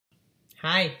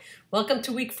Hi, welcome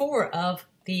to week 4 of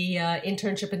the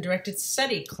Internship and Directed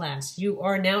Study class. You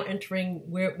are now entering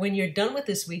when you're done with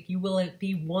this week, you will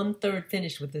be 1/3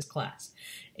 finished with this class.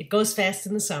 It goes fast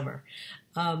in the summer.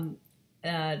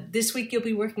 This week you'll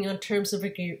be working on terms of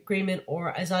agreement,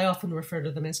 or as I often refer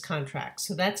to them as contracts.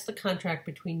 So that's the contract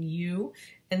between you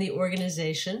and the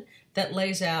organization that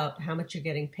lays out how much you're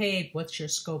getting paid, what's your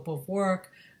scope of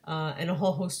work, and a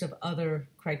whole host of other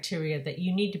criteria that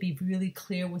you need to be really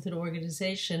clear with an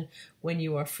organization when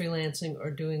you are freelancing or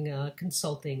doing a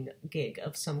consulting gig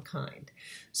of some kind.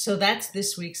 So that's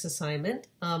this week's assignment.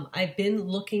 I've been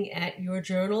looking at your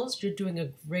journals. You're doing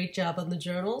a great job on the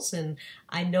journals, and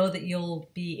I know that you'll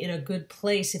be in a good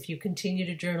place if you continue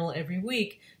to journal every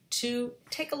week to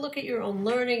take a look at your own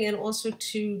learning and also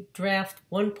to draft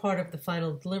one part of the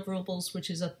final deliverables, which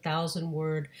is a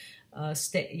 1,000-word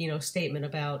statement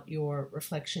about your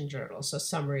reflection journals, a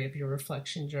summary of your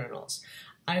reflection journals.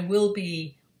 I will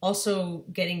be also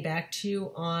getting back to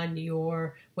you on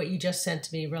what you just sent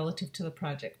to me relative to the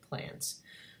project plans.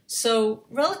 So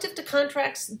relative to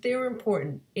contracts, they're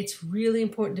important. It's really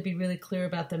important to be really clear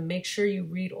about them. Make sure you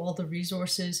read all the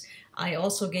resources. I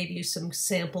also gave you some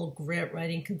sample grant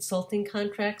writing consulting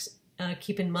contracts.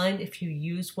 Keep in mind, if you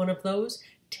use one of those,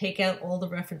 take out all the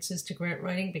references to grant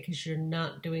writing, because you're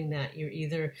not doing that. You're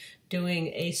either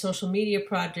doing a social media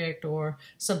project or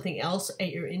something else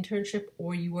at your internship,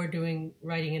 or you are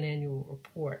writing an annual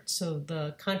report. So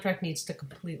the contract needs to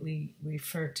completely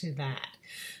refer to that.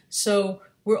 So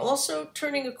we're also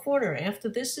turning a corner. After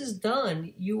this is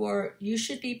done, you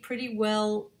should be pretty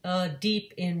well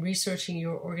deep in researching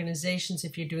your organizations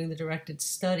if you're doing the directed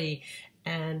study,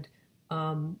 and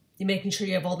you're making sure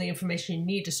you have all the information you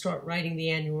need to start writing the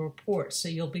annual report. So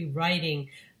you'll be writing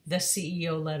the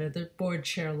CEO letter, the board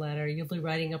chair letter, you'll be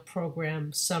writing a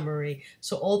program summary.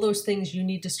 So all those things you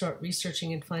need to start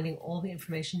researching and finding all the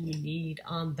information you need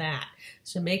on that.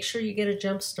 So make sure you get a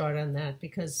jump start on that,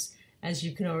 because as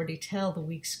you can already tell, the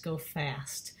weeks go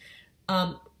fast.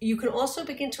 You can also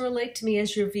begin to relate to me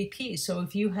as your VP. So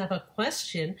if you have a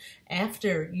question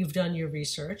after you've done your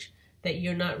research that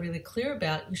you're not really clear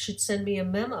about, you should send me a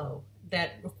memo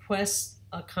that requests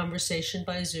a conversation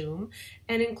by Zoom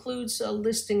and includes a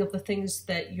listing of the things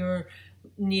that you're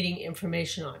needing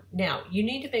information on. Now, you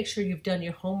need to make sure you've done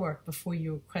your homework before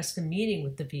you request a meeting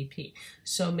with the VP.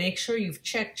 So make sure you've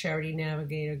checked Charity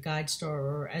Navigator, GuideStar,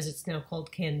 or as it's now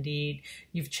called, Candide.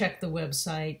 You've checked the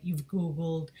website, you've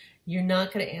Googled. You're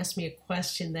not going to ask me a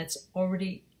question that's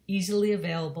already easily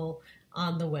available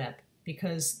on the web,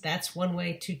 because that's one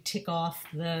way to tick off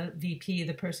the VP,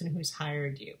 the person who's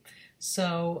hired you.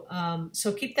 So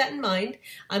keep that in mind.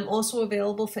 I'm also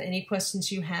available for any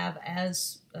questions you have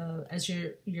as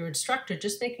your instructor.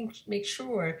 Just make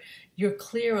sure you're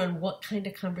clear on what kind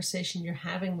of conversation you're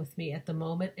having with me at the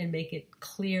moment, and make it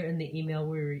clear in the email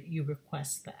where you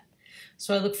request that.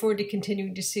 So I look forward to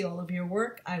continuing to see all of your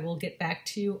work. I will get back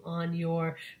to you on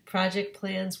your project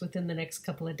plans within the next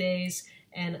couple of days,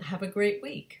 and have a great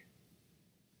week.